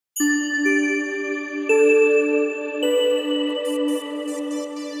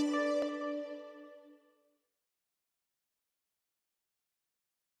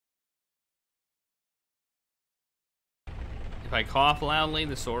I cough loudly,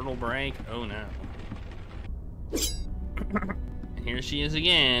 the sword will break. Oh no. And here she is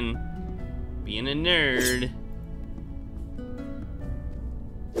again, being a nerd.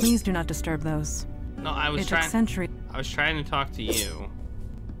 Please do not disturb those. No, I was trying to talk to you.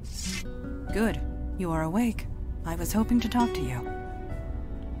 Good. You are awake. I was hoping to talk to you.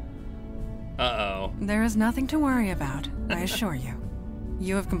 Uh-oh. There is nothing to worry about, I assure you.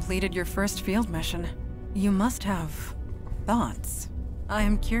 You have completed your first field mission. You must have thoughts. I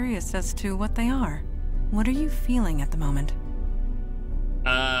am curious as to what they are. What are you feeling at the moment?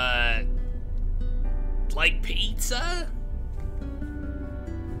 Like pizza?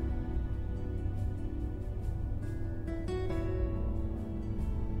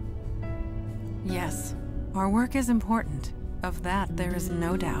 Yes. Our work is important. Of that, there is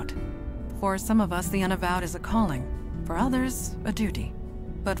no doubt. For some of us, the Unavowed is a calling. For others, a duty.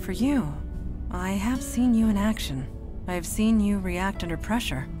 But for you, I have seen you in action. I have seen you react under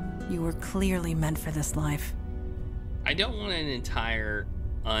pressure. You were clearly meant for this life. I don't want an entire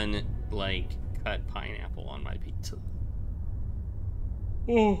cut pineapple on my pizza.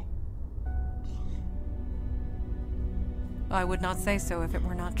 Oh. I would not say so if it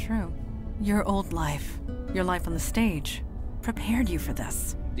were not true. Your old life, your life on the stage, prepared you for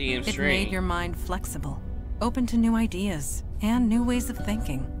this. Damn straight. It made your mind flexible, open to new ideas, and new ways of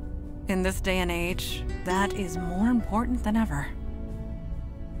thinking. In this day and age, that is more important than ever.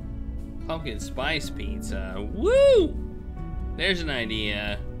 Pumpkin spice pizza. Woo! There's an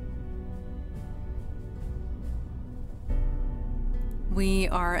idea. We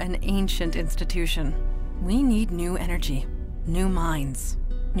are an ancient institution. We need new energy, new minds,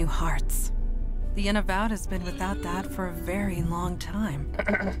 new hearts. The Unavowed has been without that for a very long time.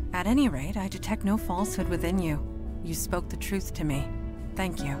 At any rate, I detect no falsehood within you. You spoke the truth to me.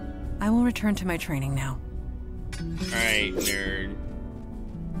 Thank you. I will return to my training now. Alright, nerd.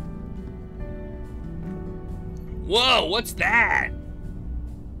 Whoa, what's that?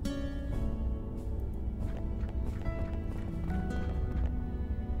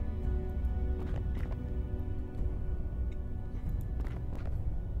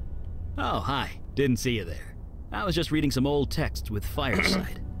 Oh, hi. Didn't see you there. I was just reading some old texts with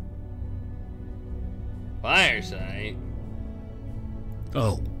Fireside. Fireside?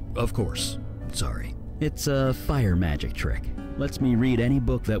 Oh, of course. Sorry. It's a fire magic trick. Lets me read any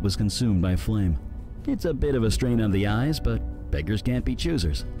book that was consumed by flame. It's a bit of a strain on the eyes, but beggars can't be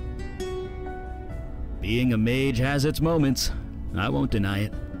choosers. Being a mage has its moments. I won't deny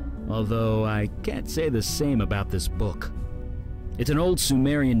it. Although I can't say the same about this book. It's an old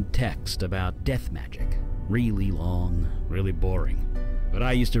Sumerian text about death magic. Really long, really boring. But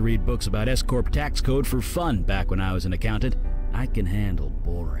I used to read books about S-Corp tax code for fun back when I was an accountant. I can handle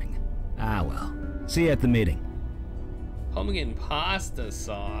boring. Ah well. See you at the meeting. Pumpkin pasta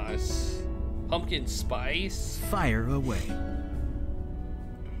sauce. Pumpkin spice. Fire away.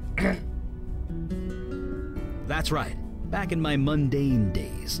 That's right. Back in my mundane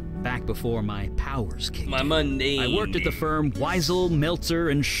days. Back before my powers kicked in. My mundane I worked at the firm Weisel, Meltzer,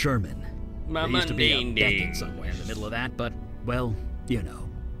 and Sherman. My there used to be a mundane Beckett days. somewhere in the middle of that, but, well, you know.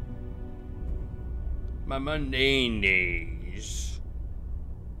 My mundane days.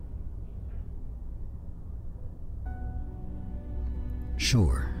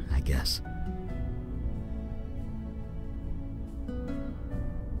 Sure, I guess.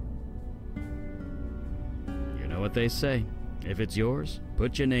 You know what they say. If it's yours,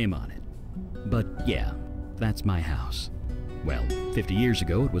 put your name on it. But yeah, that's my house. Well, 50 years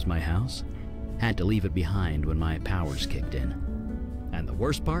ago it was my house. Had to leave it behind when my powers kicked in. And the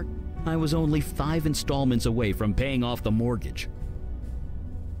worst part? I was only 5 installments away from paying off the mortgage.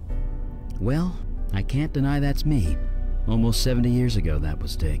 Well, I can't deny that's me. Almost 70 years ago that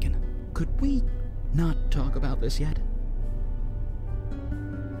was taken. Could we not talk about this yet?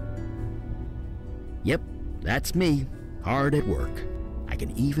 Yep, that's me. Hard at work. I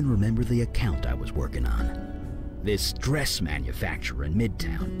can even remember the account I was working on. This dress manufacturer in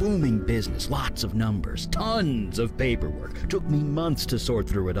Midtown, booming business, lots of numbers, tons of paperwork. Took me months to sort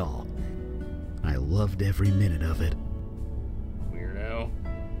through it all. I loved every minute of it. Weirdo.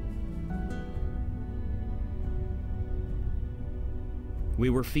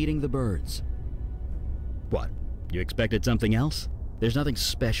 We were feeding the birds. What? You expected something else? There's nothing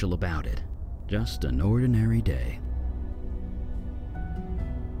special about it. Just an ordinary day.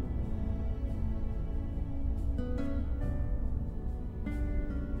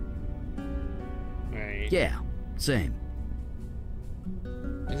 Yeah, same.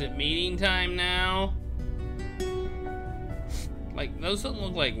 Is it meeting time now? Like, those don't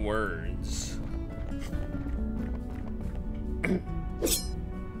look like words.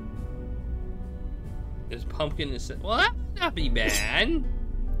 This pumpkin is... Well, that would not be bad.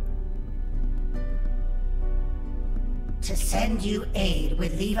 To send you aid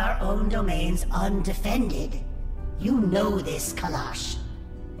would leave our own domains undefended. You know this, Kalash.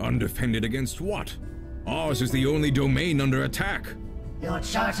 Undefended against what? Ours is the only domain under attack. Your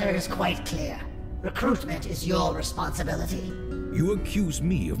charter is quite clear. Recruitment is your responsibility. You accuse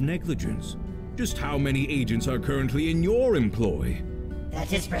me of negligence. Just how many agents are currently in your employ?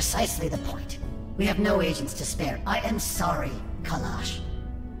 That is precisely the point. We have no agents to spare. I am sorry, Kalash.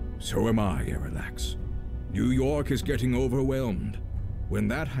 So am I, Aralax. New York is getting overwhelmed. When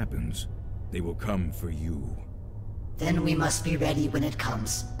that happens, they will come for you. Then we must be ready when it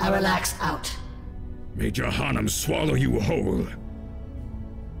comes. Aralax out. May Jahannam swallow you whole.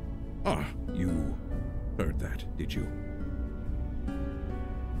 Ah, you heard that, did you?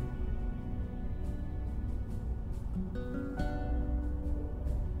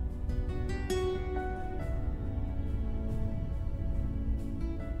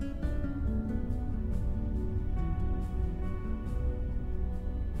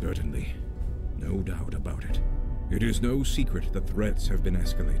 Certainly. No doubt about it. It is no secret that threats have been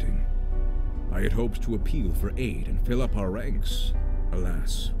escalating. I had hoped to appeal for aid and fill up our ranks.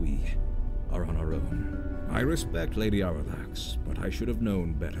 Alas, we are on our own. I respect Lady Aralax, but I should have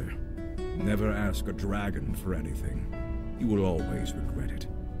known better. Never ask a dragon for anything. You will always regret it.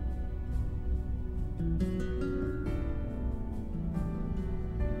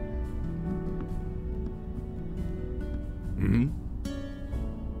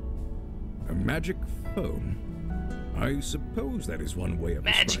 A magic phone? I suppose that is one way of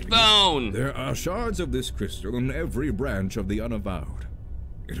Magic describing phone! it. There are shards of this crystal in every branch of the Unavowed.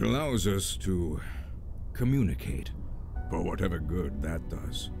 It allows us to communicate, for whatever good that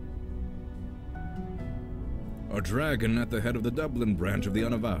does. A dragon at the head of the Dublin branch of the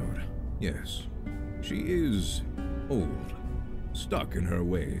Unavowed. Yes, she is old, stuck in her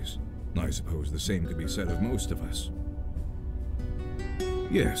ways. I suppose the same could be said of most of us.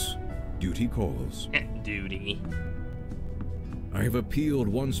 Yes, duty calls. Duty. I have appealed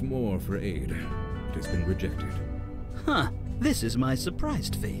once more for aid. It has been rejected. Huh, this is my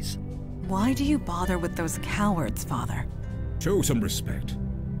surprised face. Why do you bother with those cowards, Father? Show some respect.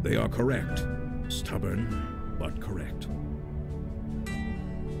 They are correct. Stubborn, but correct.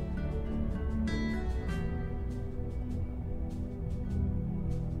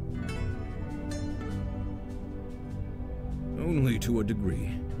 Only to a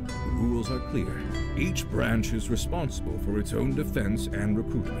degree. The rules are clear. Each branch is responsible for its own defense and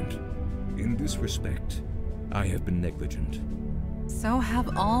recruitment. In this respect, I have been negligent. So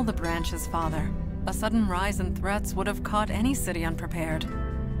have all the branches, Father. A sudden rise in threats would have caught any city unprepared.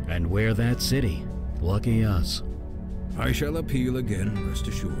 And we're that city. Lucky us. I shall appeal again, rest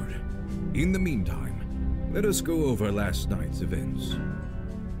assured. In the meantime, let us go over last night's events.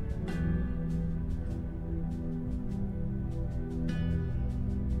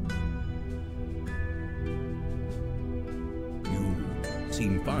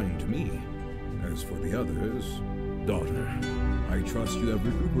 Seem fine to me. As for the others, daughter, I trust you have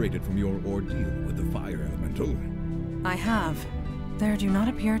recuperated from your ordeal with the fire elemental. I have. There do not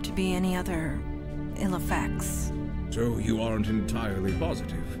appear to be any other ill effects. So you aren't entirely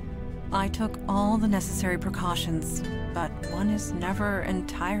positive? I took all the necessary precautions, but one is never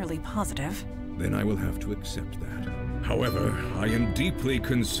entirely positive. Then I will have to accept that. However, I am deeply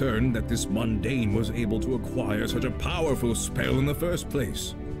concerned that this mundane was able to acquire such a powerful spell in the first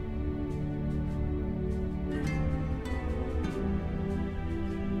place.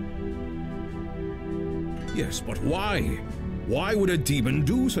 Yes, but why? Why would a demon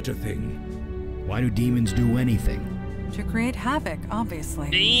do such a thing? Why do demons do anything? To create havoc, obviously.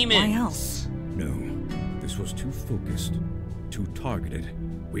 Demons! Why else? No, this was too focused, too targeted.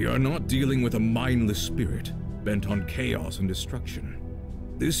 We are not dealing with a mindless spirit, bent on chaos and destruction.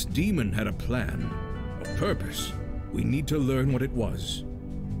 This demon had a plan, a purpose. We need to learn what it was.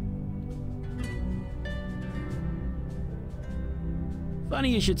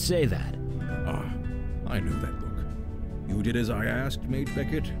 Funny you should say that. Ah, I know that look. You did as I asked, Mage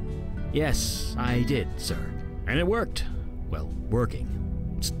Beckett? Yes, I did, sir. And it worked. Well,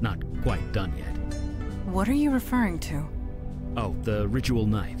 working. It's not quite done yet. What are you referring to? Oh, the ritual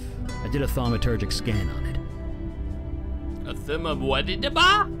knife. I did a thaumaturgic scan on it. A thumb of what did the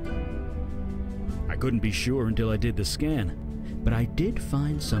ba? I couldn't be sure until I did the scan, but I did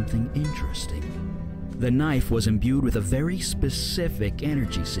find something interesting. The knife was imbued with a very specific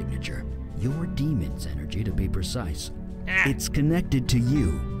energy signature. Your demon's energy, to be precise. It's connected to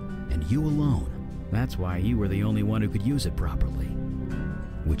you, and you alone. That's why you were the only one who could use it properly.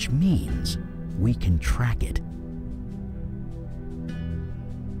 Which means we can track it.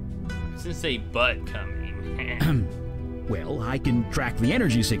 Since a butt coming. Well, I can track the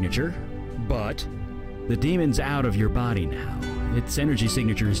energy signature, but the demon's out of your body now. Its energy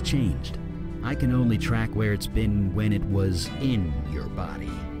signature has changed. I can only track where it's been when it was in your body.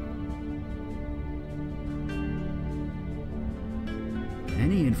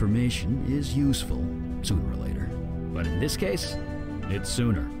 Any information is useful, sooner or later. But in this case, it's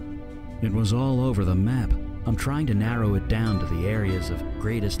sooner. It was all over the map. I'm trying to narrow it down to the areas of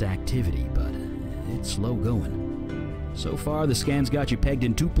greatest activity, but it's slow going. So far, the scan's got you pegged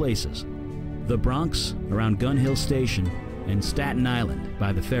in 2 places. The Bronx, around Gun Hill Station, and Staten Island,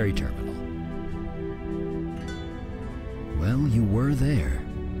 by the ferry terminal. Well, you were there,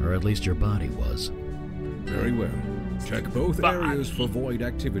 or at least your body was. Very well. Check both areas for void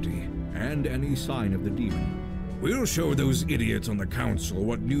activity, and any sign of the demon. We'll show those idiots on the council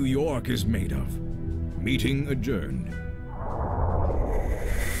what New York is made of. Meeting adjourned.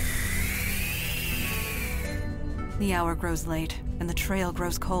 The hour grows late, and the trail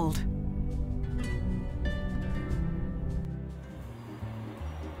grows cold.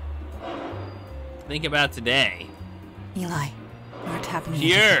 Think about today. Eli, you're tapping into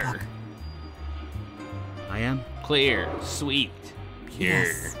Pure. the book. I am? Clear. Sweet. Pure.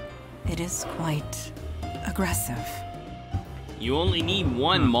 Yes, it is quite aggressive. You only need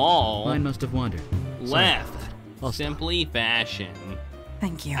one mall Mine must have wandered. left. I'll stop. Simply fashion.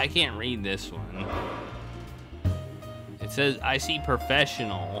 Thank you. I can't read this one. It says, I see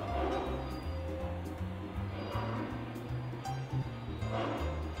professional.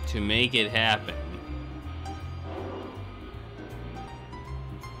 To make it happen.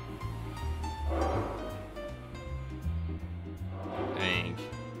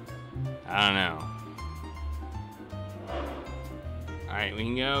 I don't know. Alright, we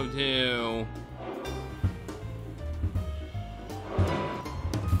can go to...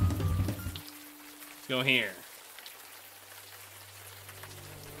 Let's go here.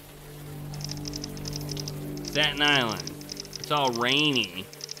 Staten Island. It's all rainy.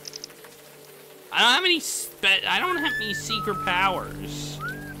 I don't have any I don't have any secret powers.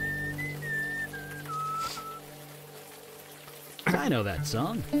 I know that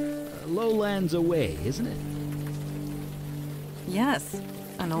song. Lowlands Away, isn't it? Yes,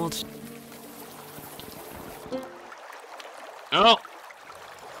 an old... Oh!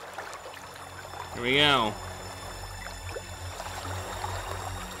 Here we go.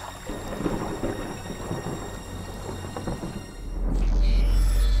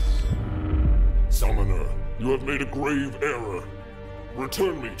 Summoner, you have made a grave error.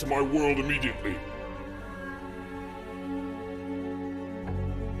 Return me to my world immediately.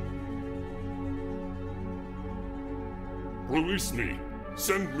 Release me.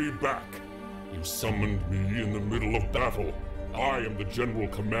 Send me back. You summoned me in the middle of battle. I am the general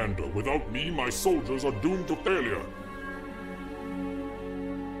commander. Without me, my soldiers are doomed to failure.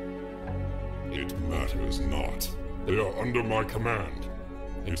 It matters not. They are under my command.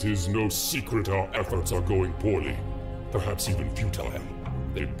 It is no secret our efforts are going poorly. Perhaps even futile.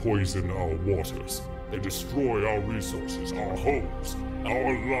 They poison our waters. They destroy our resources, our homes,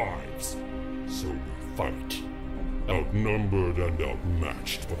 our lives. So we fight. Outnumbered and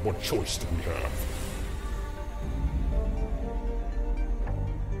outmatched, but what choice do we have?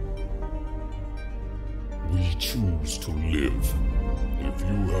 We choose to live. If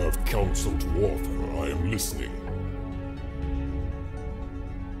you have counsel to offer, I am listening.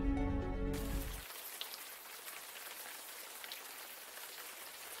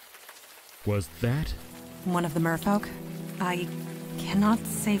 Was that? One of the merfolk? I cannot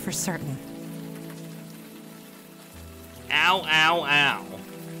say for certain. Ow, ow, ow.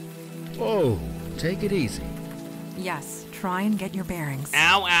 Whoa, take it easy. Yes, try and get your bearings.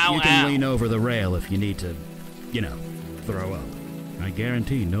 Ow, ow, You can ow. lean over the rail if you need to, you know, throw up. I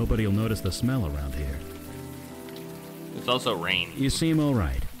guarantee nobody will notice the smell around here. It's also raining. You seem all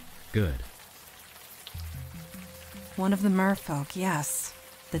right. Good. One of the merfolk, yes.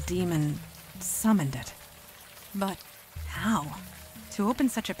 The demon summoned it. But how? To open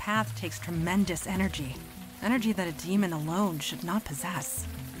such a path takes tremendous energy. Energy that a demon alone should not possess.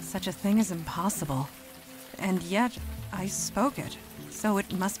 Such a thing is impossible. And yet, I spoke it, so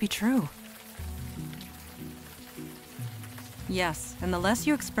it must be true. Yes, and the less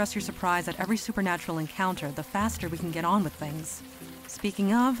you express your surprise at every supernatural encounter, the faster we can get on with things.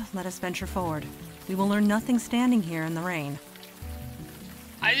 Speaking of, let us venture forward. We will learn nothing standing here in the rain.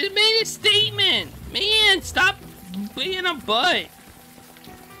 I just made a statement! Man, stop being a butt!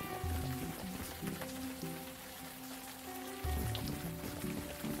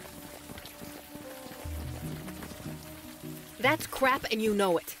 That's crap and you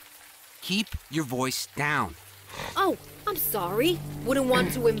know it. Keep your voice down. Oh, I'm sorry. Wouldn't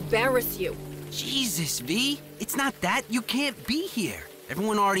want to embarrass you. Jesus, V. It's not that. You can't be here.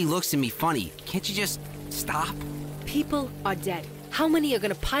 Everyone already looks at me funny. Can't you just stop? People are dead. How many are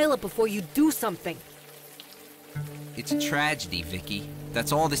gonna pile up before you do something? It's a tragedy, Vicky.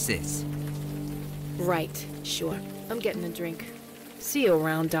 That's all this is. Right, sure. I'm getting a drink. See you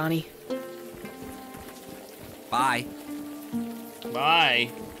around, Donnie. Bye. Bye.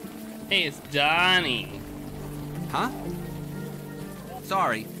 Hey, it's Donnie. Huh?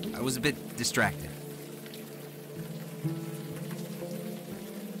 Sorry, I was a bit distracted.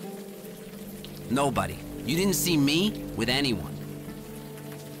 Nobody. You didn't see me with anyone.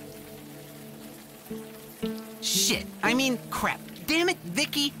 Shit. I mean, crap. Damn it,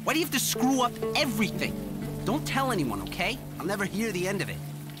 Vicky. Why do you have to screw up everything? Don't tell anyone, okay? I'll never hear the end of it.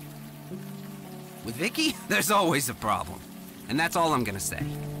 With Vicky, there's always a problem. And that's all I'm gonna say.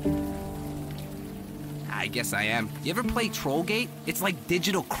 I guess I am. You ever play Trollgate? It's like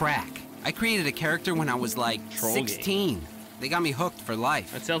digital crack. I created a character when I was like Trollgate. 16. They got me hooked for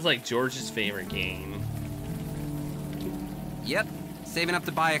life. That sounds like George's favorite game. Yep, saving up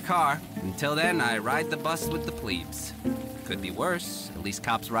to buy a car. Until then, I ride the bus with the plebes. Could be worse. At least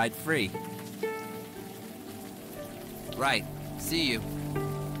cops ride free. Right. See you.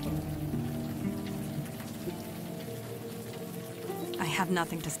 I have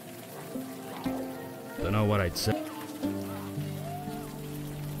nothing to say. Don't know what I'd say.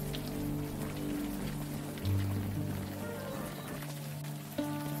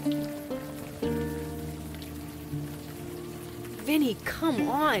 Vinny, come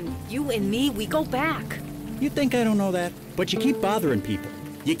on. You and me, we go back. You think I don't know that? But you keep bothering people.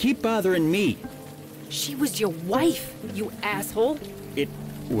 You keep bothering me. She was your wife, you asshole. It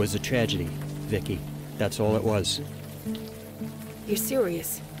was a tragedy, Vicky. That's all it was. You're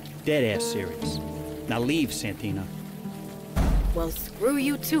serious? Dead-ass serious. Now leave, Santina. Well, screw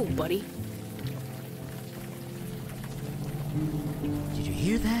you too, buddy. Did you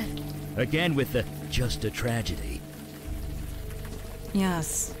hear that? Again with the just a tragedy.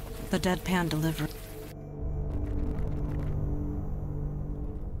 Yes, the deadpan delivery.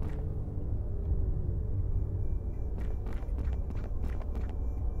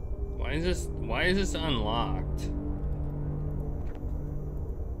 Why is this unlocked?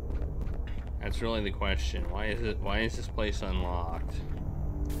 That's really the question. Why is this place unlocked?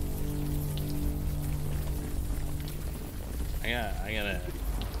 I gotta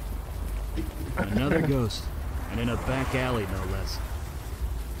Another ghost. And in a back alley, no less.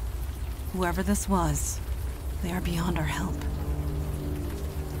 Whoever this was, they are beyond our help.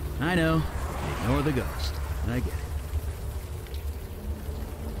 I know. Ignore the ghost. I get it.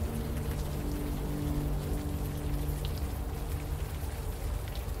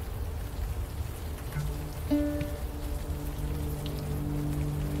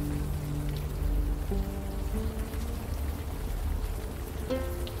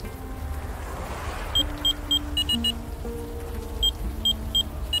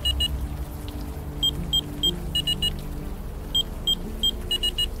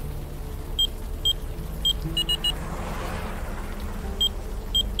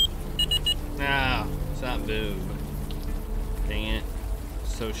 Boob. Dang it.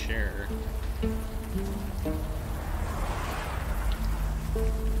 So sure.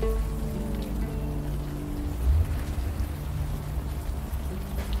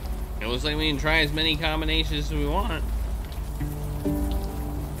 It looks like we can try as many combinations as we want.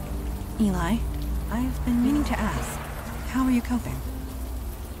 Eli, I've been meaning to ask, how are you coping?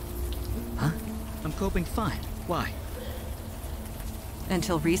 Huh? I'm coping fine. Why?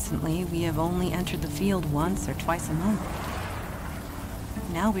 Until recently, we have only entered the field once or twice a month.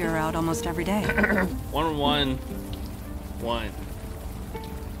 Now we are out almost every day. 1-1-1.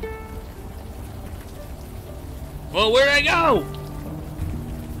 Well, where'd I go?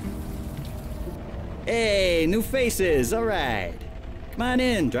 Hey, new faces. All right. Come on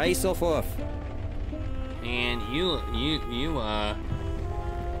in. Dry yourself off. And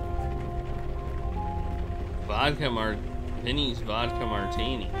Vinny's vodka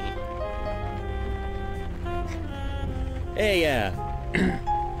martini. Hey,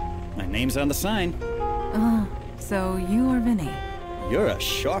 my name's on the sign. Oh, so you are Vinny. You're a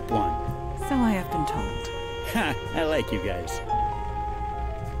sharp one. So I have been told. Ha, I like you guys.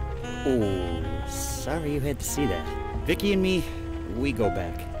 Oh, sorry you had to see that. Vicky and me, we go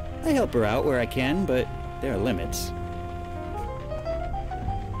back. I help her out where I can, but there are limits.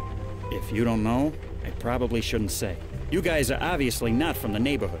 If you don't know, I probably shouldn't say. You guys are obviously not from the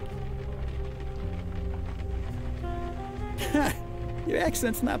neighborhood. Your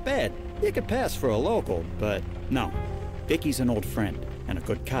accent's not bad. You could pass for a local, but no. Vicky's an old friend, and a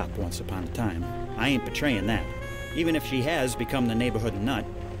good cop once upon a time. I ain't betraying that, even if she has become the neighborhood nut.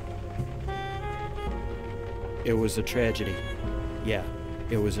 It was a tragedy. Yeah,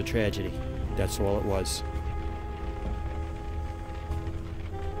 it was a tragedy. That's all it was.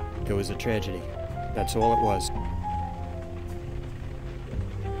 It was a tragedy. That's all it was.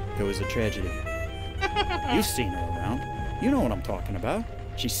 It was a tragedy. You've seen her around. You know what I'm talking about.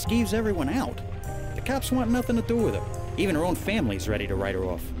 She skeeves everyone out. The cops want nothing to do with her. Even her own family's ready to write her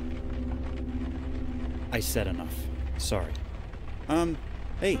off. I said enough. Sorry.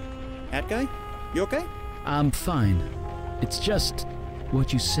 Hey, hat guy? You okay? I'm fine. It's just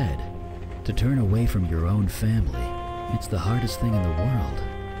what you said. To turn away from your own family. It's the hardest thing in the world.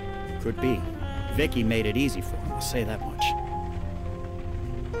 Could be. Vicky made it easy for him, I'll say that much.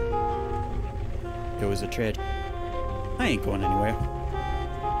 It was a tragedy. I ain't going anywhere.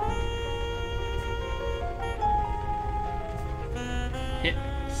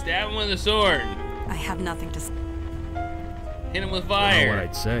 Stab him with a sword. I have nothing to say. Hit him with I fire. don't know what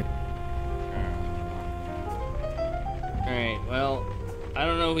I'd say. Alright, well, I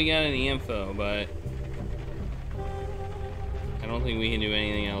don't know if we got any info, but I don't think we can do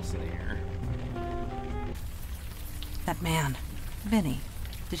anything else in here. That man, Vinny,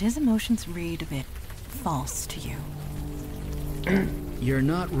 did his emotions read a bit false to you? You're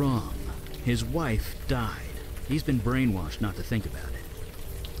not wrong. His wife died. He's been brainwashed not to think about it.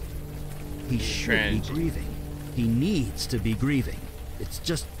 He should be grieving. He needs to be grieving. It's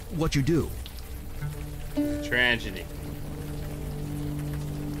just what you do. Tragedy.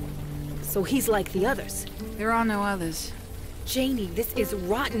 So he's like the others. There are no others. Janie, this is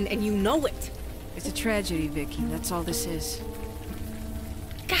rotten and you know it. It's a tragedy, Vicky. That's all this is.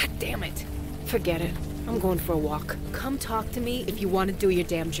 God damn it. Forget it. I'm going for a walk. Come talk to me if you want to do your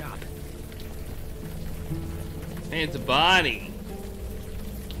damn job. Hey, it's a body.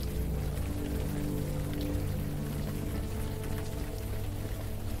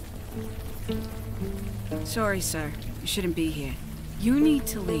 Sorry, sir. You shouldn't be here. You need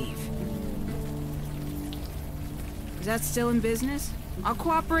to leave. Is that still in business? I'll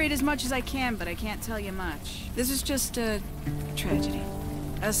cooperate as much as I can, but I can't tell you much. This is just a tragedy.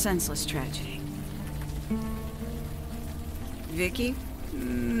 A senseless tragedy. Vicky?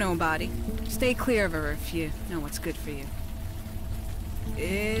 Nobody. Stay clear of her if you know what's good for you.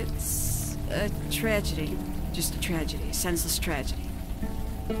 It's a tragedy. Just a tragedy. A senseless tragedy.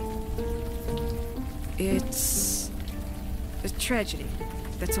 It's a tragedy.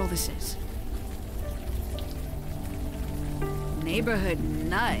 That's all this is. Neighborhood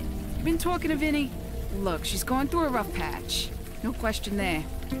nut. You been talking to Vinny? Look, she's going through a rough patch. No question there.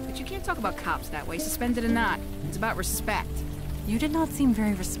 But you can't talk about cops that way, suspended or not. It's about respect. You did not seem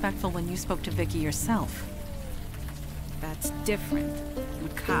very respectful when you spoke to Vicky yourself. That's different. I'm a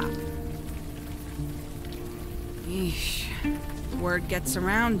cop. Yeesh. Word gets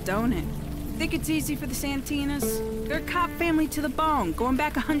around, don't it? Think it's easy for the Santinas? They're a cop family to the bone, going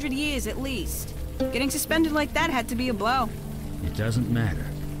back 100 years at least. Getting suspended like that had to be a blow. It doesn't matter.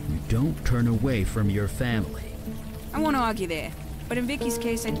 You don't turn away from your family. I won't argue there, but in Vicky's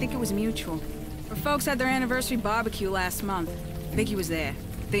case, I think it was mutual. Her folks had their anniversary barbecue last month. Vicky was there.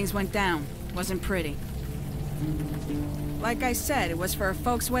 Things went down. Wasn't pretty. Like I said, it was for her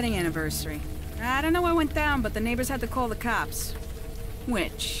folks' wedding anniversary. I don't know what went down, but the neighbors had to call the cops.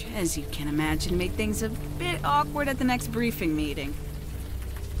 Which, as you can imagine, made things a bit awkward at the next briefing meeting.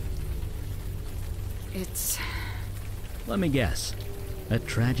 It's... Let me guess. A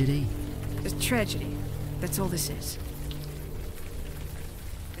tragedy? a tragedy. That's all this is.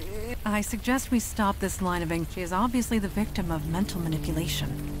 I suggest we stop this line of inquiry. She is obviously the victim of mental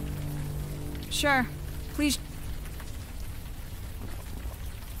manipulation. Sure. Please.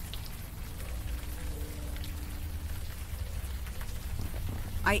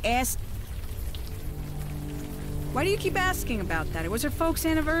 I asked... Why do you keep asking about that? It was her folks'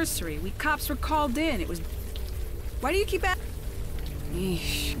 anniversary. We cops were called in. It was... Why do you keep asking? I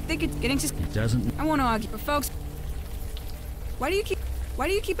think it's getting just... It doesn't... I won't argue, but folks... Why do you keep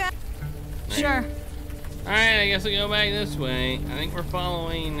asking? Sure. Alright, I guess we'll go back this way. I think we're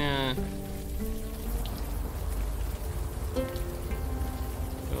following,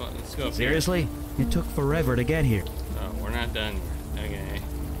 Let's go up here. Seriously? It took forever to get here. Oh, we're not done yet. Okay.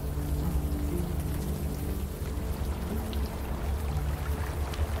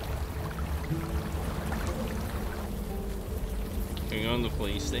 Can we go in the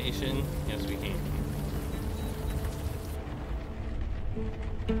police station? Yes, we can.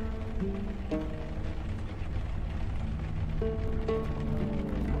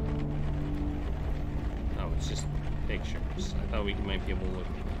 Oh, we might be able to look.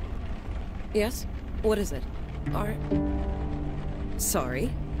 Yes? What is it?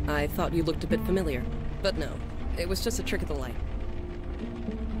 Sorry. I thought you looked a bit familiar. But no, it was just a trick of the light.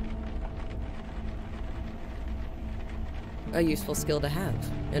 A useful skill to have,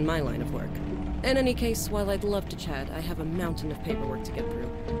 in my line of work. In any case, while I'd love to chat, I have a mountain of paperwork to get through.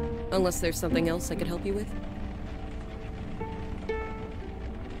 Unless there's something else I could help you with?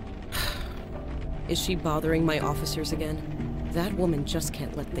 Is she bothering my officers again? That woman just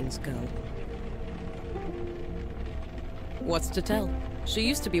can't let things go. What's to tell? She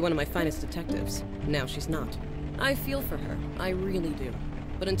used to be one of my finest detectives. Now she's not. I feel for her. I really do.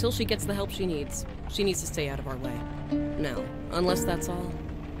 But until she gets the help she needs to stay out of our way. Now, unless that's all...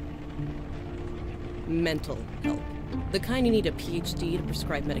 mental help. The kind you need a PhD to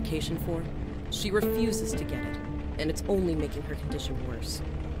prescribe medication for. She refuses to get it, and it's only making her condition worse.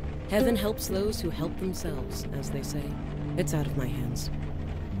 Heaven helps those who help themselves, as they say. It's out of my hands.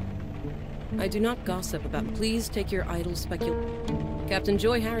 I do not gossip about... Please take your idle Captain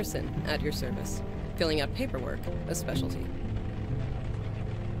Joy Harrison, at your service. Filling out paperwork, a specialty.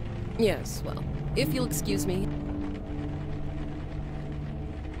 Yes, well, if you'll excuse me...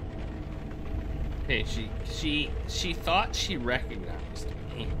 Okay, she thought she recognized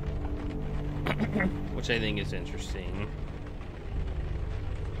me. Which I think is interesting.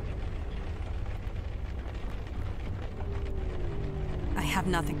 I have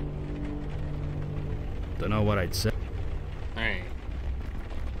nothing. Don't know what I'd say. Alright.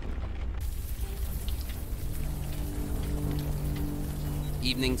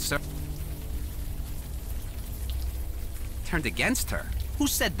 Evening, sir. Turned against her? Who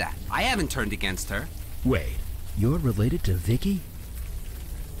said that? I haven't turned against her. Wait, you're related to Vicky?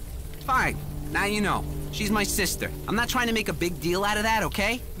 Fine. Now you know. She's my sister. I'm not trying to make a big deal out of that,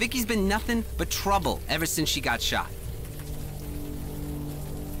 okay? Vicky's been nothing but trouble ever since she got shot.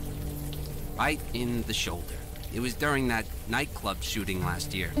 Right in the shoulder. It was during that nightclub shooting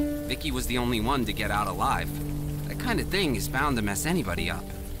last year. Vicky was the only one to get out alive. That kind of thing is bound to mess anybody up.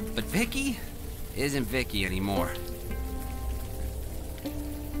 But Vicky isn't Vicky anymore.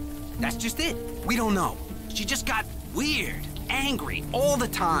 That's just it. We don't know. She just got weird, angry all the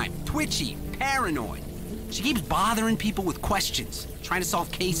time, twitchy, paranoid. She keeps bothering people with questions, trying to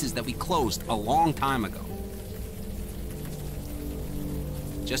solve cases that we closed a long time ago.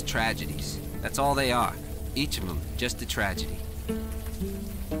 Just tragedies. That's all they are. Each of them, just a tragedy.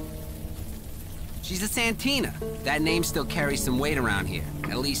 She's a Santina. That name still carries some weight around here,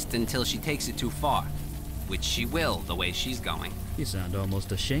 at least until she takes it too far. Which she will, the way she's going. You sound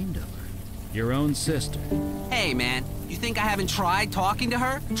almost ashamed of her. Your own sister. Hey, man, you think I haven't tried talking to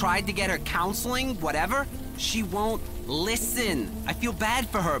her? Tried to get her counseling, whatever? She won't listen. I feel bad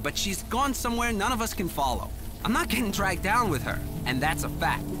for her, but she's gone somewhere none of us can follow. I'm not getting dragged down with her, and that's a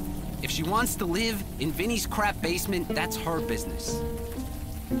fact. If she wants to live in Vinny's crap basement, that's her business.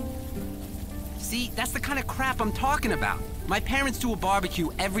 See, that's the kind of crap I'm talking about. My parents do a barbecue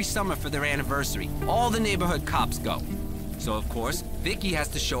every summer for their anniversary. All the neighborhood cops go. So, of course, Vicky has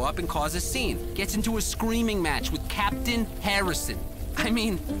to show up and cause a scene. Gets into a screaming match with Captain Harrison. I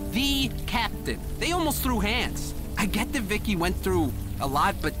mean, the captain. They almost threw hands. I get that Vicky went through a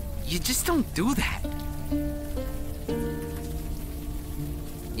lot, but you just don't do that.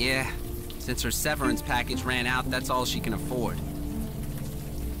 Yeah, since her severance package ran out, that's all she can afford.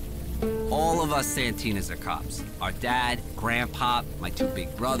 All of us Santinas are cops. Our dad, grandpa, my two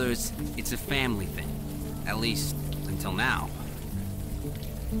big brothers. It's a family thing. At least, until now.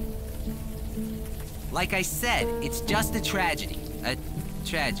 Like I said, it's just a tragedy. A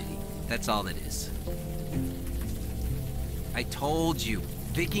tragedy. That's all it is. I told you.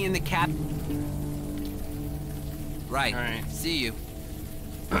 Vicky and the cap... Right. All right. See you.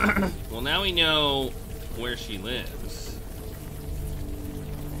 Well, now we know where she lives.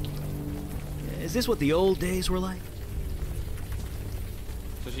 Is this what the old days were like?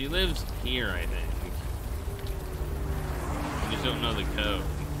 So she lives here, I think. We just don't know the code.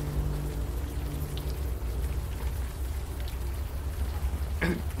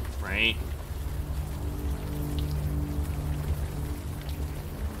 Right?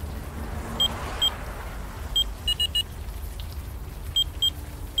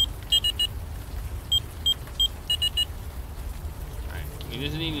 We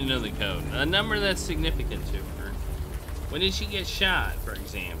just need to know the code. A number that's significant to her. When did she get shot, for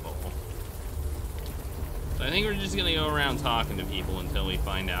example? So I think we're just gonna go around talking to people until we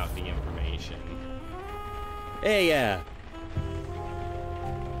find out the information. Hey, yeah,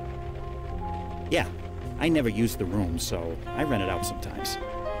 I never use the room, so I rent it out sometimes.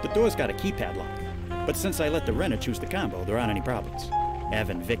 The door's got a keypad lock. But since I let the renter choose the combo, there aren't any problems.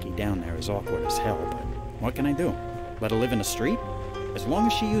 Having Vicky down there is awkward as hell, but what can I do? Let her live in the street? As long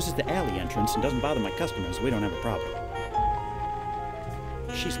as she uses the alley entrance and doesn't bother my customers, we don't have a problem.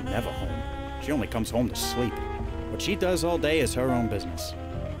 She's never home. She only comes home to sleep. What she does all day is her own business.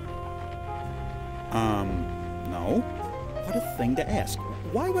 No? What a thing to ask.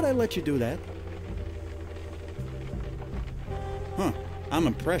 Why would I let you do that? Huh. I'm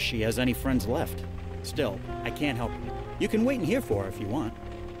impressed she has any friends left. Still, I can't help you. You can wait in here for her if you want.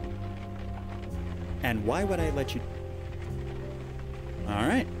 And why would I let you...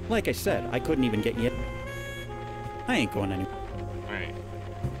 Alright. Like I said, I couldn't even get you... I ain't going anywhere. Alright.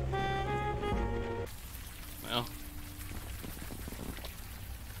 Well...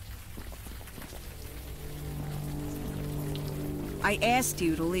 I asked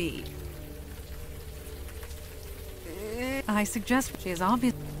you to leave. I suggest she is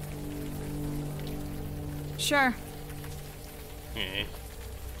obvious. Sure. Okay.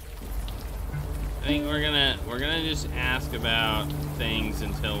 I think we're gonna just ask about things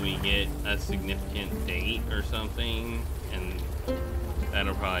until we get a significant date or something, and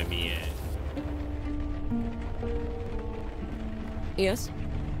that'll probably be it. Yes?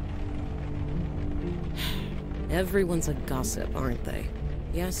 Everyone's a gossip, aren't they?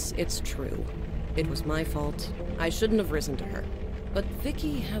 Yes, it's true. It was my fault. I shouldn't have risen to her. But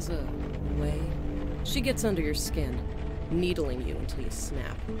Vicky has a way. She gets under your skin, needling you until you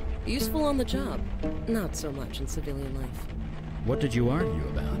snap. Useful on the job, not so much in civilian life. What did you argue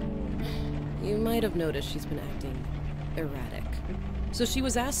about? You might have noticed she's been acting erratic. So she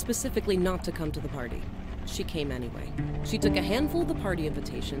was asked specifically not to come to the party. She came anyway. She took a handful of the party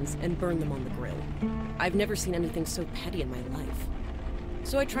invitations and burned them on the grill. I've never seen anything so petty in my life.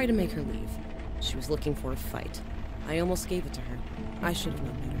 So I tried to make her leave. She was looking for a fight. I almost gave it to her. I should have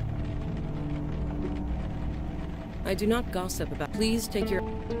known better. I do not gossip about... Please take your...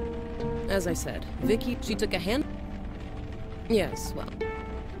 As I said, Vicky, she took a hand... Yes, well...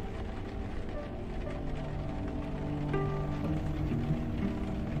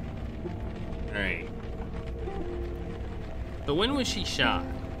 Alright. So when was she shot?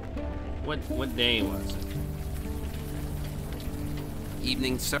 What day was it?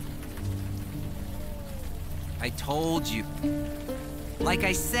 Evening, sir. I told you. Like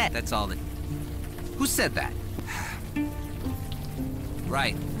I said, that's all that... Who said that?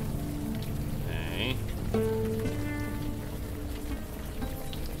 Right. Okay.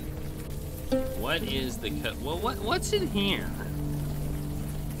 What is the well, what's in here?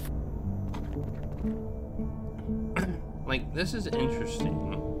 Like, this is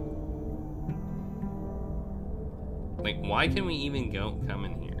interesting. Like, why can we even come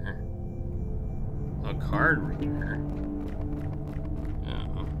in here? A card reader.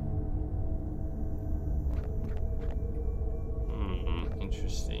 Oh.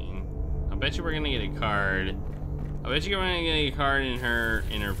 Interesting. I bet you we're gonna get a card. I bet you we're gonna get a card in her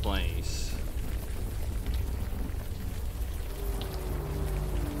place.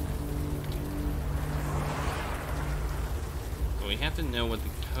 But we have to know what the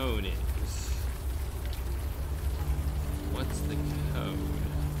code is. What's the code?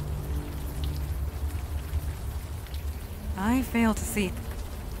 I fail to see.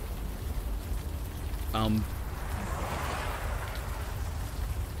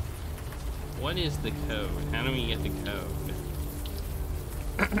 What is the code? How do we get the code?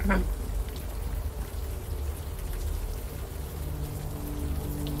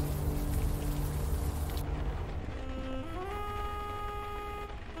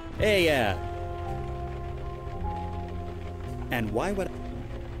 Hey, and why would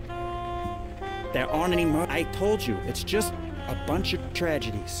there aren't any more? I told you, it's just a bunch of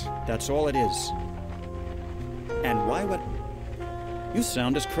tragedies. That's all it is. And why would... You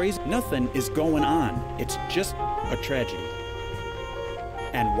sound as crazy. Nothing is going on. It's just a tragedy.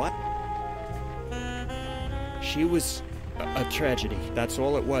 And what? She was a tragedy. That's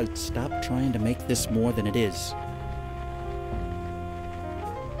all it was. Stop trying to make this more than it is.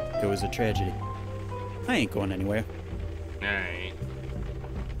 It was a tragedy. I ain't going anywhere. Alright.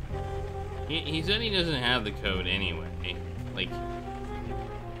 He said he doesn't have the code anyway. Like,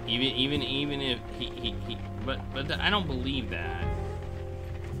 even if he but I don't believe that.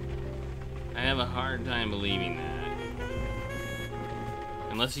 I have a hard time believing that.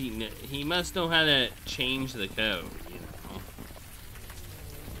 Unless he must know how to change the code, you know.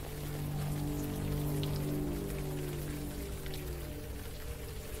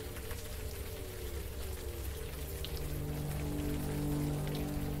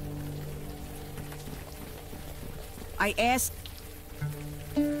 I asked...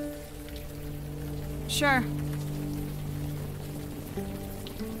 Sure.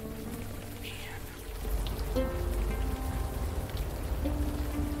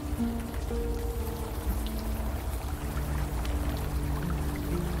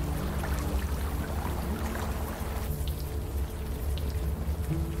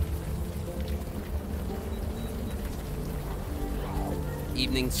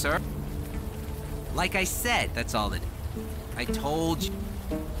 Evening, sir. Like I said, that's all that... I told you.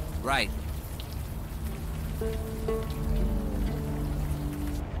 Right.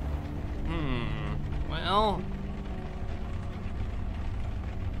 Well...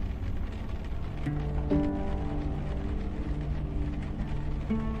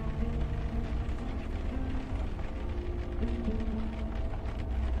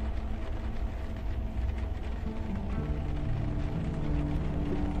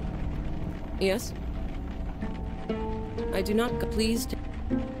 Yes? I do not please.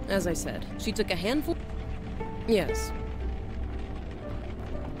 As I said, she took a handful. Yes.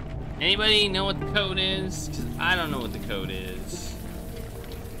 Anybody know what the code is? 'Cause I don't know what the code is.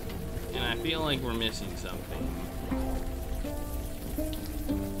 And I feel like we're missing something.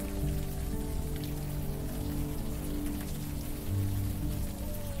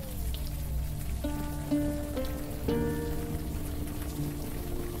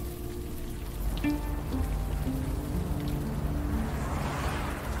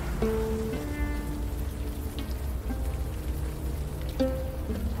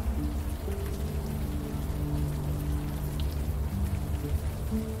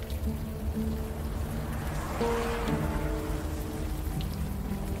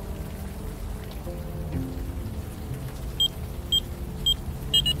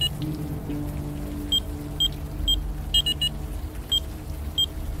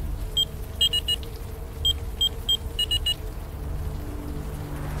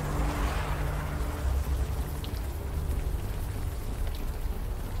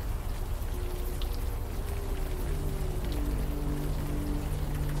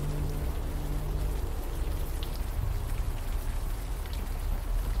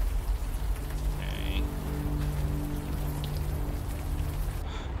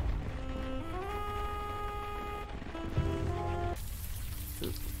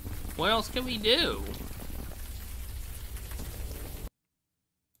 What else can we do?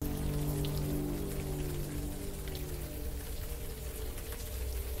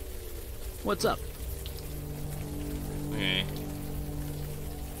 What's up? Okay.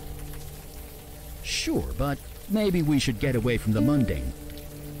 Sure, but maybe we should get away from the mundane.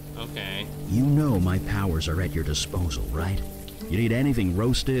 Okay. You know my powers are at your disposal, right? You need anything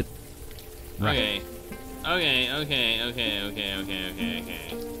roasted? Right. Okay. Okay.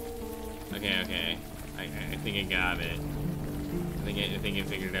 I think I got it. I think I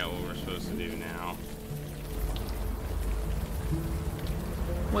figured out what we're supposed to do now.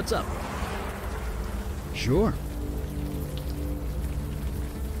 What's up? Sure.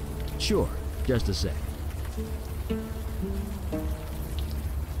 Sure. Just a sec.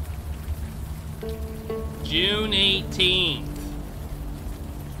 June 18th.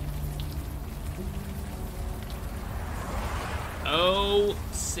 Oh,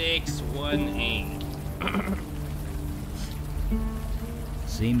 618.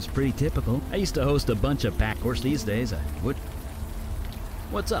 Seems pretty typical. I used to host a bunch of pack horse these days. I would.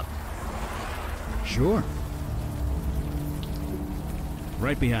 What's up? Sure.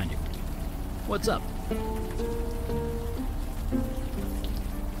 Right behind you. What's up?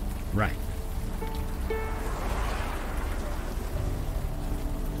 Right.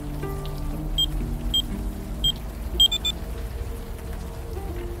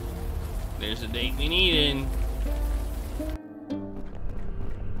 There's a date we needed.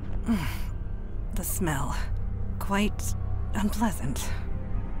 The smell. Quite unpleasant.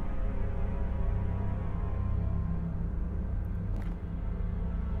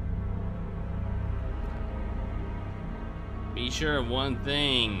 Be sure of one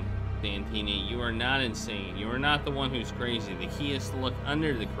thing, Santina. You are not insane. You are not the one who's crazy. The key is to look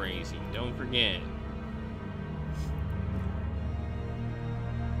under the crazy. Don't forget.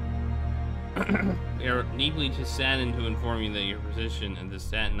 We are deeply just saddened to inform you that your position at the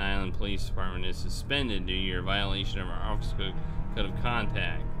Staten Island Police Department is suspended due to your violation of our Office Code of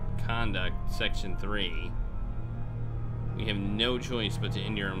Conduct, Section 3. We have no choice but to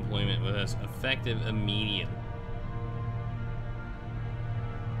end your employment with us effective immediately.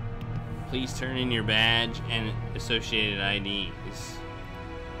 Please turn in your badge and associated IDs.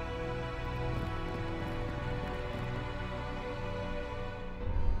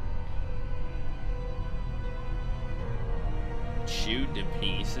 chewed to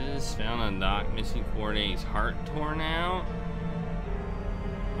pieces. Found on dock, missing 4 days. Heart torn out.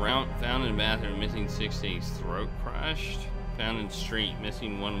 Found in bathroom, missing 6 days. Throat crushed. Found in street,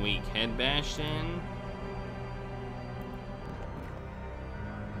 missing 1 week. Head bashed in.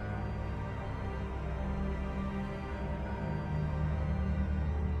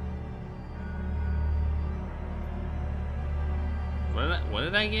 What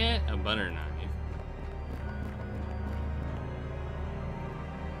did I get? A butter knife.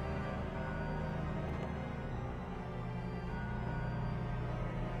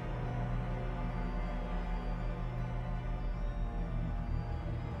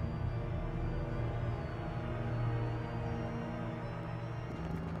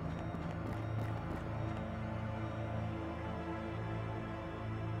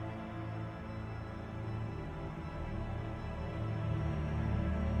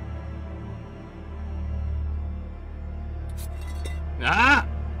 Ah!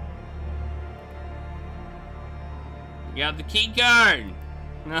 You got the key card.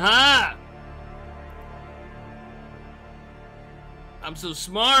 Aha! I'm so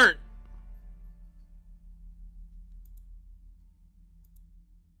smart.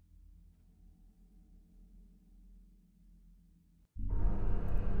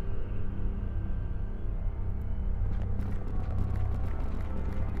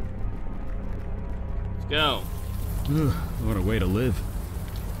 Let's go. What a way to live.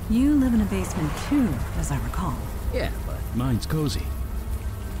 You live in a basement too, as I recall. Yeah, but mine's cozy.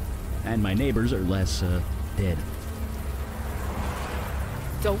 And my neighbors are less, dead.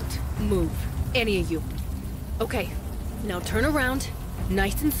 Don't move, any of you. Okay, now turn around,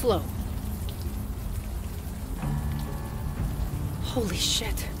 nice and slow. Holy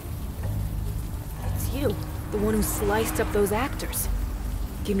shit. It's you, the one who sliced up those actors.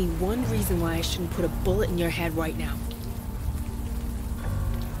 Give me one reason why I shouldn't put a bullet in your head right now.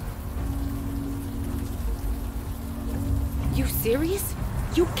 You serious?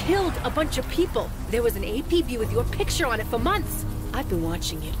 You killed a bunch of people. There was an AP view with your picture on it for months. I've been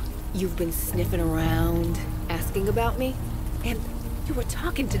watching you. You've been sniffing around, asking about me, and you were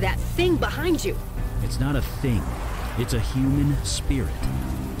talking to that thing behind you. It's not a thing. It's a human spirit.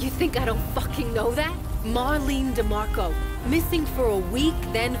 You think I don't fucking know that? Marlene DeMarco, missing for a week,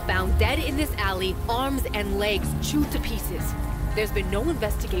 then found dead in this alley, arms and legs chewed to pieces. There's been no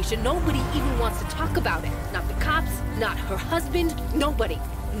investigation. Nobody even wants to talk about it. Not the cops, not her husband, nobody.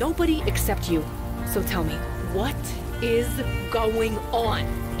 Nobody except you. So tell me, what is going on?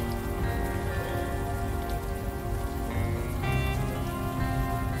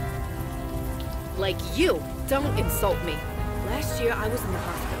 Like you, don't insult me. Last year I was in the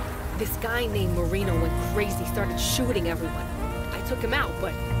hospital. This guy named Marino went crazy, started shooting everyone. I took him out,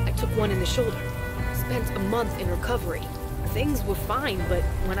 but I took one in the shoulder. Spent a month in recovery. Things were fine, but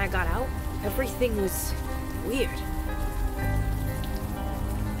when I got out, everything was weird.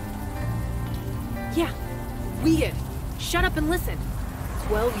 Yeah, weird. Shut up and listen.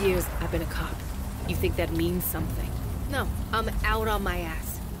 12 years I've been a cop. You think that means something? No, I'm out on my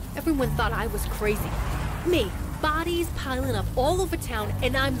ass. Everyone thought I was crazy. Me. Bodies piling up all over town,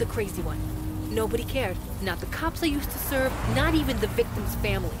 and I'm the crazy one. Nobody cared. Not the cops I used to serve, not even the victims'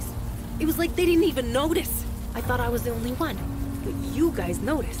 families. It was like they didn't even notice. I thought I was the only one. But you guys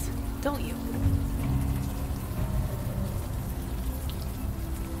notice, don't you?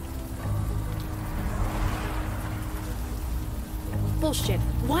 Bullshit.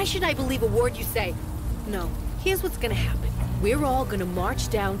 Why should I believe a word you say? No. Here's what's gonna happen. We're all gonna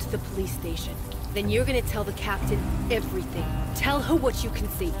march down to the police station. Then you're gonna tell the captain everything. Tell her what you can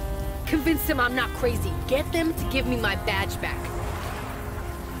see. Convince him I'm not crazy. Get them to give me my badge back.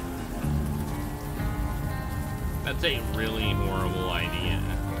 That's a really horrible idea.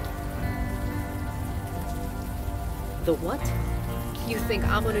 The what? You think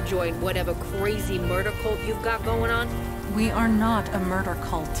I'm gonna join whatever crazy murder cult you've got going on? We are not a murder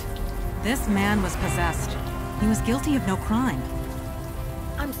cult. This man was possessed. He was guilty of no crime.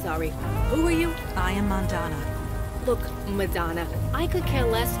 I'm sorry. Who are you? I am Madonna. Look, Madonna, I could care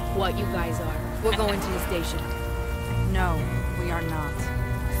less what you guys are. We're going to the station. No, we are not.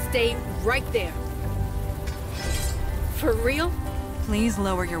 Stay right there. For real? Please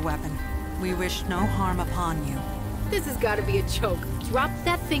lower your weapon. We wish no harm upon you. This has got to be a joke. Drop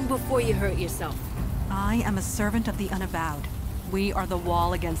that thing before you hurt yourself. I am a servant of the Unavowed. We are the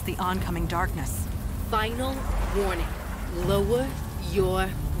wall against the oncoming darkness. Final warning. Lower your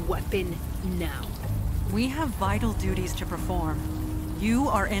weapon now. We have vital duties to perform. You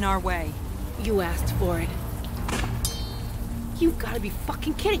are in our way. You asked for it. You've got to be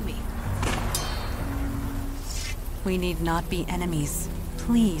fucking kidding me. We need not be enemies.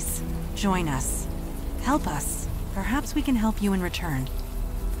 Please, join us. Help us. Perhaps we can help you in return.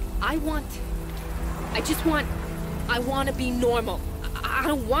 I want to be normal. I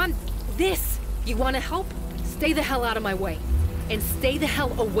don't want this. You want to help? Stay the hell out of my way. And stay the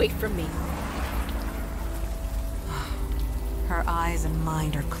hell away from me. Her eyes and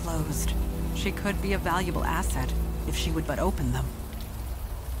mind are closed. She could be a valuable asset if she would but open them.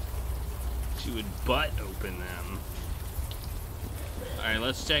 She would butt open them. Alright,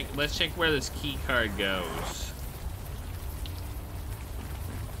 let's check where this key card goes.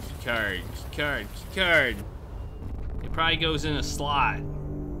 Key card. It probably goes in a slot.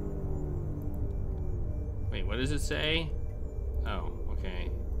 Wait, what does it say? Oh,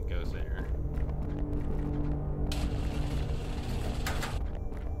 okay. It goes there.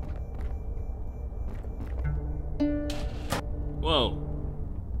 Whoa.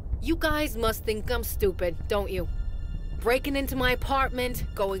 You guys must think I'm stupid, don't you? Breaking into my apartment,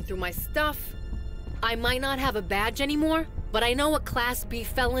 going through my stuff. I might not have a badge anymore, but I know a Class B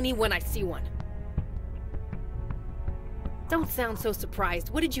felony when I see one. Don't sound so surprised.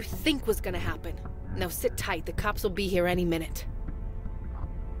 What did you think was gonna happen? Now sit tight, the cops will be here any minute.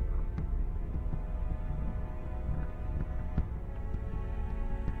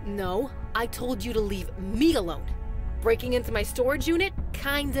 No, I told you to leave me alone. Breaking into my storage unit?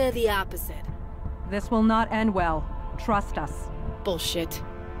 Kinda the opposite. This will not end well. Trust us. Bullshit.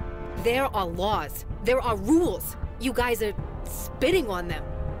 There are laws. There are rules. You guys are spitting on them.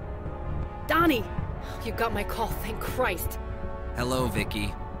 Donnie! You got my call, thank Christ. Hello,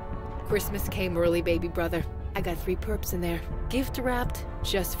 Vicky. Christmas came early, baby brother. I got 3 perps in there. Gift wrapped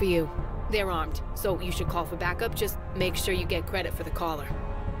just for you. They're armed, so you should call for backup. Just make sure you get credit for the caller.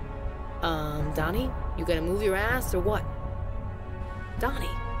 Donnie? You gonna move your ass or what? Donnie?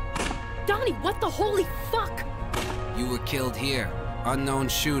 Donnie, what the holy fuck? You were killed here. Unknown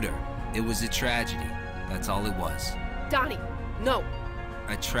shooter. It was a tragedy. That's all it was. Donnie, no.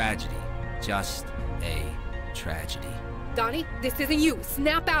 A tragedy. Just a tragedy. Donnie, this isn't you.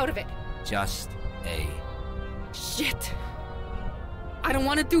 Snap out of it. Just a... Shit. I don't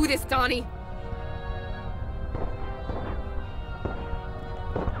want to do this, Donnie.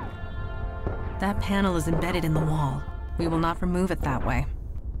 That panel is embedded in the wall. We will not remove it that way.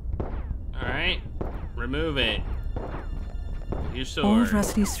 Alright. Remove it. Your sword. Old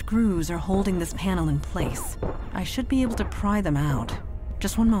rusty screws are holding this panel in place. I should be able to pry them out.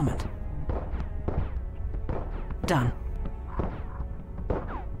 Just one moment. Done.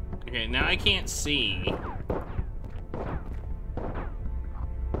 Okay, now I can't see.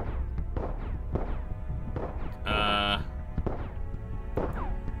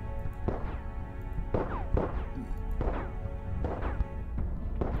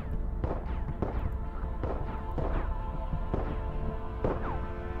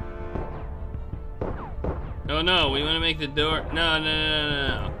 Oh no, we want to make the door.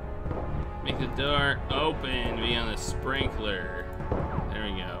 No. Make the door open beyond the sprinkler. There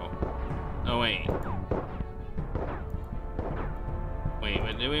we go. Oh, wait. Wait,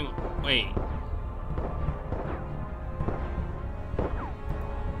 what did we... Wait.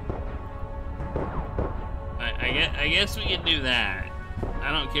 I guess we can do that.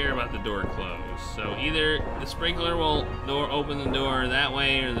 I don't care about the door closed. So either the sprinkler will open the door that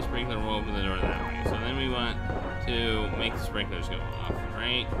way, or the sprinkler will open the door that way. So then we want to make the sprinklers go off,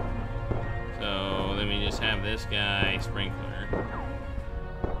 right? So then we just have this guy sprinkler.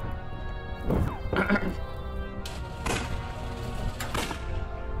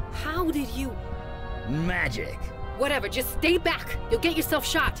 How did you... Magic. Whatever, just stay back. You'll get yourself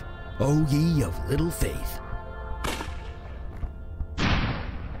shot. O ye of little faith.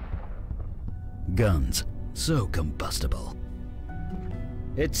 Guns, so combustible.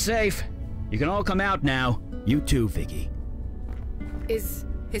 It's safe. You can all come out now. You too, Vicky. Is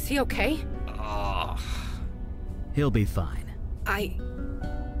he okay? He'll be fine.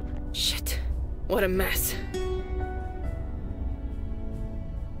 Shit. What a mess.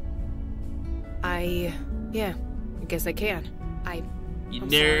 Yeah, I guess I can. You I'm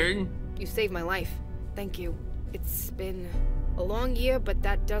nerd. sorry. You saved my life. Thank you. It's been a long year, but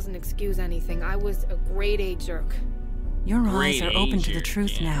that doesn't excuse anything. I was a grade A jerk. Your eyes are open to the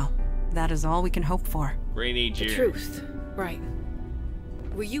truth now. That is all we can hope for. Grade A jerk. The truth. Right.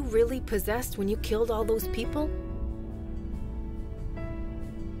 Were you really possessed when you killed all those people?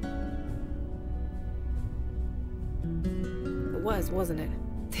 It was, wasn't it?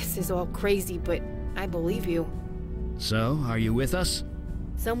 This is all crazy, but I believe you. So, are you with us?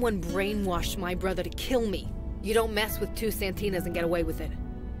 Someone brainwashed my brother to kill me. You don't mess with 2 Santinas and get away with it.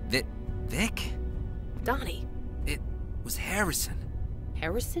 Vic? Donnie, It was Harrison.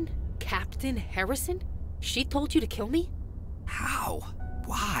 Harrison? Captain Harrison? She told you to kill me? How?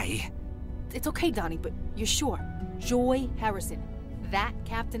 Why? It's okay, Donnie, but you're sure? Joy Harrison. That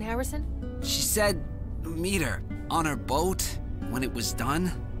Captain Harrison? She said meet her on her boat when it was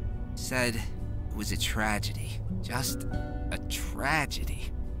done. Said it was a tragedy. Just a tragedy.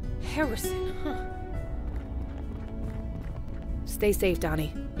 Harrison, huh? Stay safe,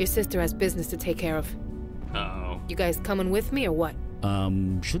 Donnie. Your sister has business to take care of. Uh-oh. You guys coming with me or what?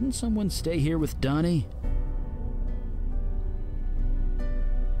 Shouldn't someone stay here with Donnie?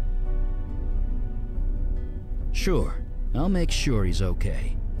 Sure. I'll make sure he's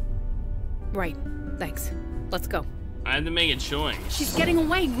okay. Right. Thanks. Let's go. I had to make a choice. She's getting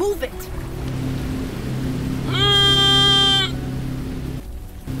away. Move it!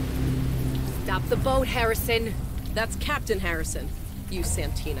 Stop the boat, Harrison. That's Captain Harrison. You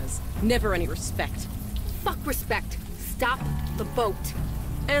Santinas. Never any respect. Fuck respect. Stop the boat.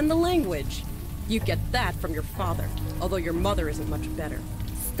 And the language. You get that from your father, although your mother isn't much better.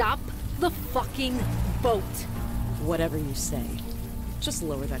 Stop the fucking boat. Whatever you say. Just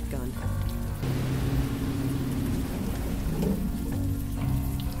lower that gun.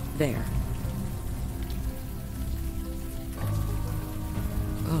 There.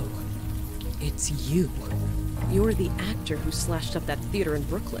 Oh. It's you. You're the actor who slashed up that theater in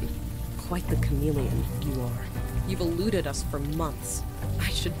Brooklyn. Quite the chameleon you are. You've eluded us for months. I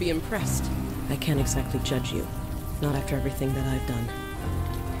should be impressed. I can't exactly judge you. Not after everything that I've done.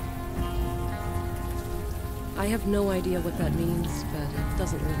 I have no idea what that means, but it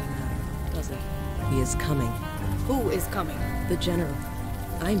doesn't really matter, does it? He is coming. Who is coming? The General.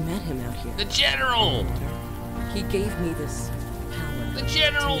 I met him out here. The General! He gave me this power. The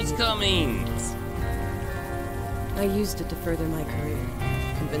General's coming! I used it to further my career.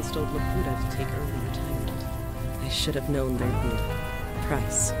 Convinced old Laputa to take early retirement. I should have known there'd be a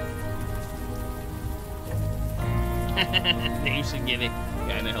price. They should get a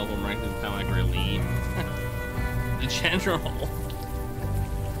guy to help him write the comic relief. The General.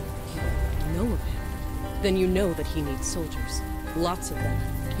 You know of him? Then you know that he needs soldiers. Lots of them.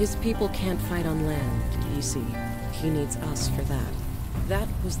 His people can't fight on land, you see. He needs us for that. That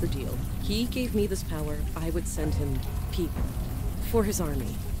was the deal. He gave me this power. I would send him people. For his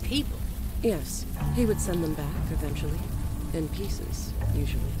army. People? Yes. He would send them back, eventually. In pieces,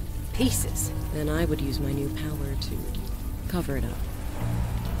 usually. Pieces? Then I would use my new power to cover it up.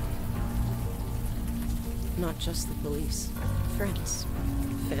 Not just the police. Friends.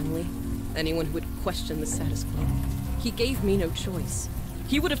 Family. Anyone who would question the status quo. He gave me no choice.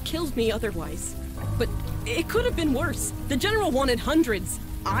 He would have killed me otherwise. But it could have been worse. The General wanted hundreds.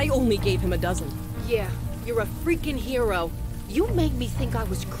 I only gave him a dozen. Yeah, you're a freaking hero. You made me think I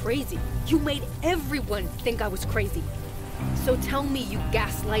was crazy. You made everyone think I was crazy. So tell me, you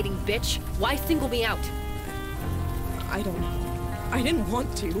gaslighting bitch, why single me out? I don't know. I didn't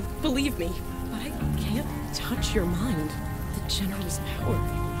want to, believe me. But I can't touch your mind. The General's power.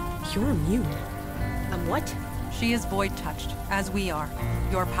 You're immune. I'm what? She is void-touched, as we are.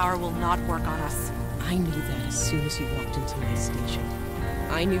 Your power will not work on us. I knew that as soon as you walked into my station.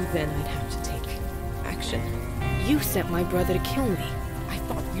 I knew then I'd have to take action. You sent my brother to kill me. I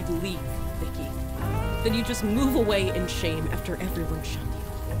thought you'd leave, Vicky. Then you just move away in shame after everyone shunned you.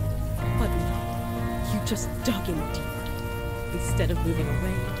 But no, you just dug in deeper. Instead of moving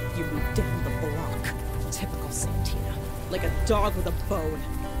away, you moved down the block. Typical Santina. Like a dog with a bone.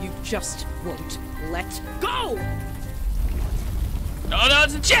 You just won't let go! Oh no,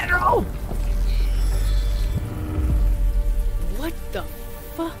 it's a General! What the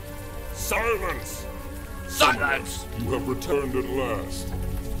fuck? Silence! Silence! You have returned at last.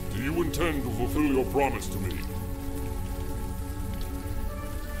 Do you intend to fulfill your promise to me?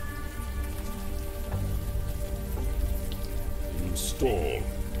 Install.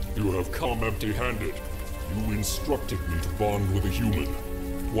 You have come empty-handed. You instructed me to bond with a human,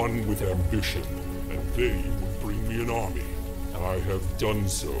 one with ambition, and they would bring me an army. I have done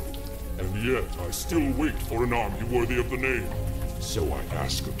so, and yet I still wait for an army worthy of the name. So I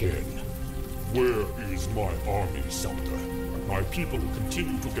ask again, where is my army, Sumner? My people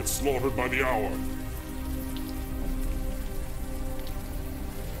continue to get slaughtered by the hour.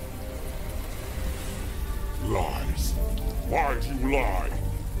 Lies. Why do you lie?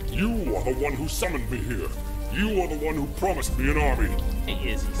 You are the one who summoned me here. You are the one who promised me an army. He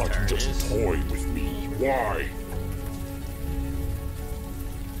is his But turn. you just toy with me. Why?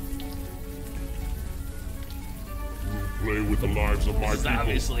 You play with the lives of my This is people.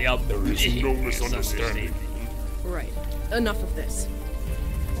 obviously a There is big no misunderstanding. misunderstanding. Right. Enough of this.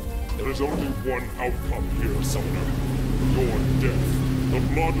 There is only one outcome here, Summoner. Your death. The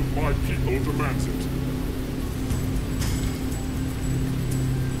blood of my people demands it.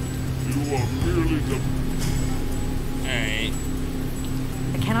 You are merely the... Alright.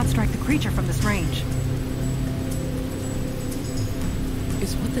 I cannot strike the creature from this range.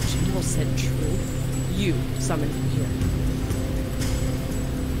 Is what the general said true? You summoned him here.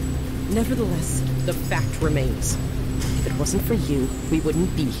 Nevertheless, the fact remains. If it wasn't for you, we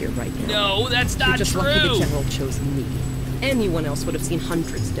wouldn't be here right now. No, that's not You're just true! lucky the general chose me. Anyone else would have seen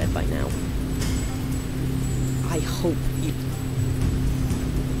hundreds dead by now. I hope you...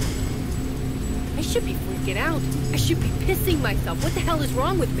 I should be freaking out. I should be pissing myself. What the hell is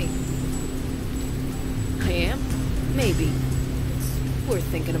wrong with me? I am? Maybe. It's worth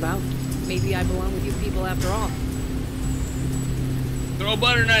thinking about. Maybe I belong with you people after all. Throw a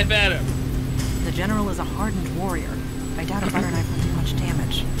butter knife at him. The general is a hardened warrior. I doubt a butter knife will do much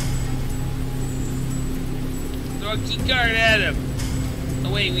damage. Throw a key card at him.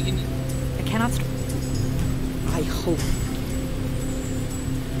 Oh wait, we can... I cannot I hope.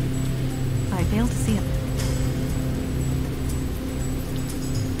 I fail to see it.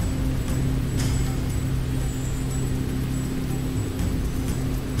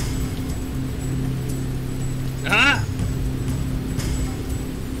 Ah!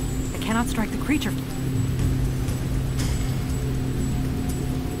 I cannot strike the creature.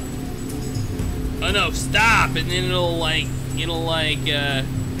 Oh no, stop! And then it'll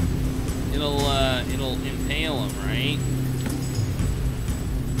impale him, right?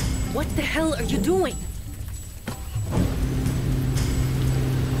 What the hell are you doing?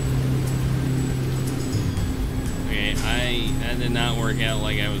 Okay, that did not work out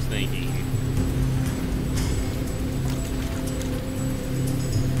like I was thinking.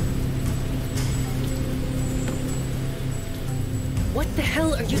 What the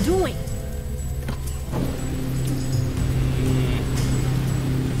hell are you doing?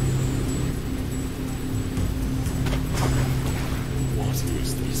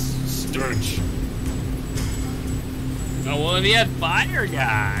 Stench. Oh, well, if he had Fire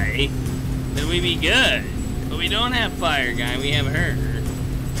Guy, then we'd be good. But we don't have Fire Guy, we have her.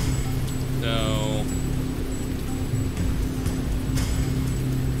 So...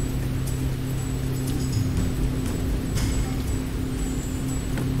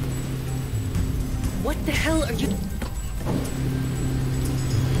 What the hell are you...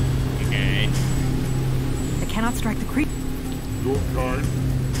 Okay. I cannot strike the creature. Your kind.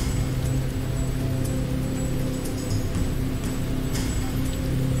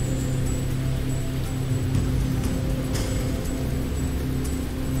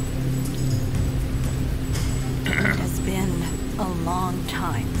 It has been a long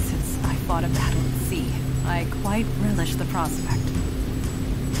time since I fought a battle at sea. I quite relish the prospect.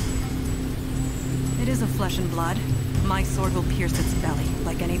 It is of flesh and blood. My sword will pierce its belly,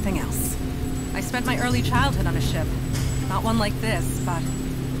 like anything else. I spent my early childhood on a ship. Not one like this, but...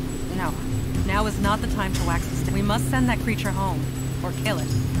 No. Now is not the time to wax the stick. We must send that creature home. Or kill it.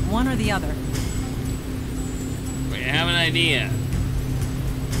 One or the other. Wait, I have an idea.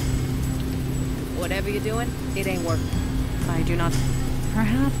 Whatever you're doing, it ain't working. I do not...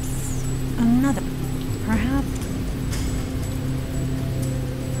 Perhaps... another... Perhaps...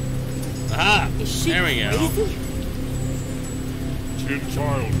 Ah! Is she there we go. crazy? Chin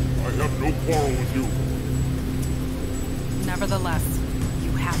child, I have no quarrel with you. Nevertheless,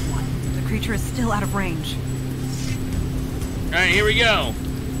 you have one. The creature is still out of range. Alright, here we go.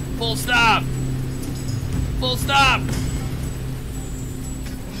 Full stop! Full stop!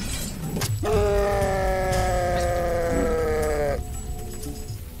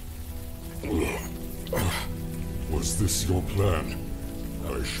 Was this your plan?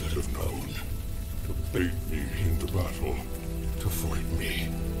 I should have known. To bait me into battle. To fight me.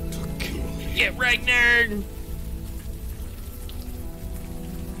 To kill me. Get right, nerd!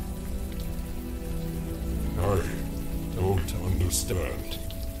 I don't understand.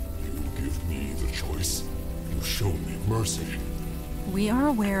 You give me the choice. You show me mercy. We are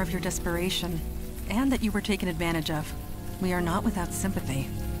aware of your desperation, and that you were taken advantage of. We are not without sympathy.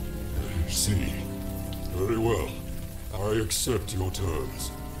 I see. Very well. I accept your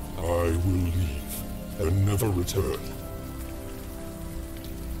terms. I will leave and never return.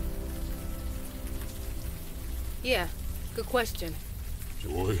 Yeah, good question.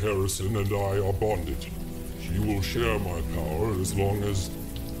 Joy Harrison and I are bonded. She will share my power as long as...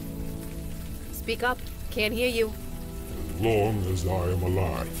 Speak up. Can't hear you. as long as I am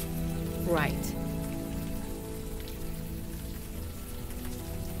alive. Right.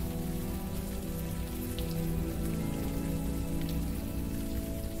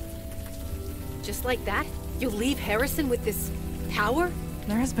 Just like that? You'll leave Harrison with this power?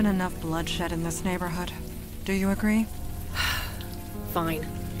 There has been enough bloodshed in this neighborhood. Do you agree? Fine.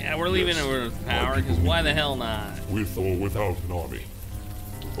 Yeah, we're leaving it with power, because why the hell not? With or without an army.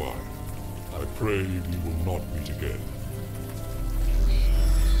 Goodbye. I pray we will not meet again.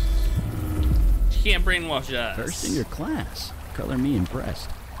 You can't brainwash us. First in your class. Color me impressed.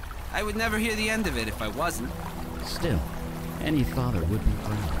 I would never hear the end of it if I wasn't. Still, any father would be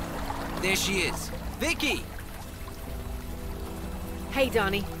proud. There she is. Vicky! Hey,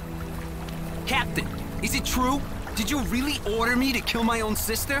 Donnie. Captain, is it true? Did you really order me to kill my own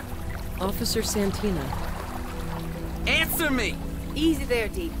sister? Officer Santina. Answer me! Easy there,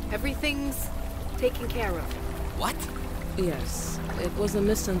 Dee. Everything's taken care of. What? Yes, it was a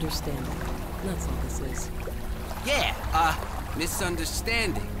misunderstanding. That's all this is. Yeah,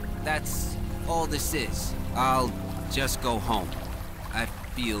 misunderstanding. That's all this is. I'll just go home. I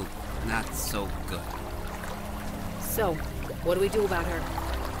feel not so good. So, what do we do about her?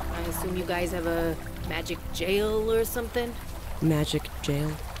 I assume you guys have a magic jail or something? Magic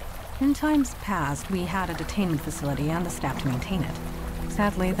jail? In times past, we had a detainment facility and the staff to maintain it.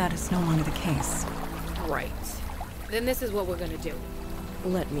 Sadly, that is no longer the case. Right. Then this is what we're gonna do.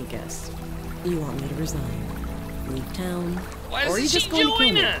 Let me guess. You want me to resign? Leave town? Why or are you doesn't just she going to kill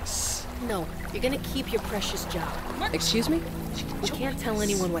join me? us? No, you're gonna keep your precious job. Excuse me? We can't tell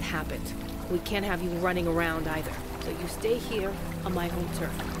anyone what happened. We can't have you running around either. So you stay here on my home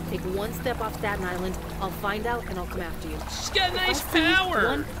turf. Take one step off Staten Island, I'll find out and I'll come after you. She's got nice If I see power.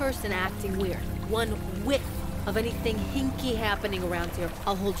 one person acting weird, one whiff of anything hinky happening around here,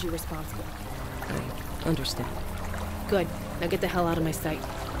 I'll hold you responsible. I understand. Good. Now get the hell out of my sight.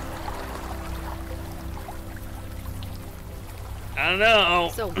 I don't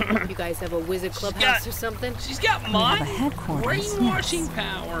know. So, you guys have a wizard clubhouse or something? She's got We have money. a headquarters, Brainwashing yes.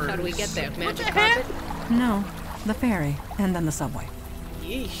 powers. How do we get there? What Magic the heck? carpet? No, the ferry, and then the subway.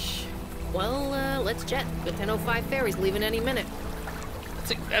 Yeesh. Well, let's jet. The 10:05 ferry's leaving any minute.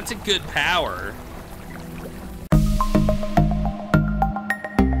 That's a good power.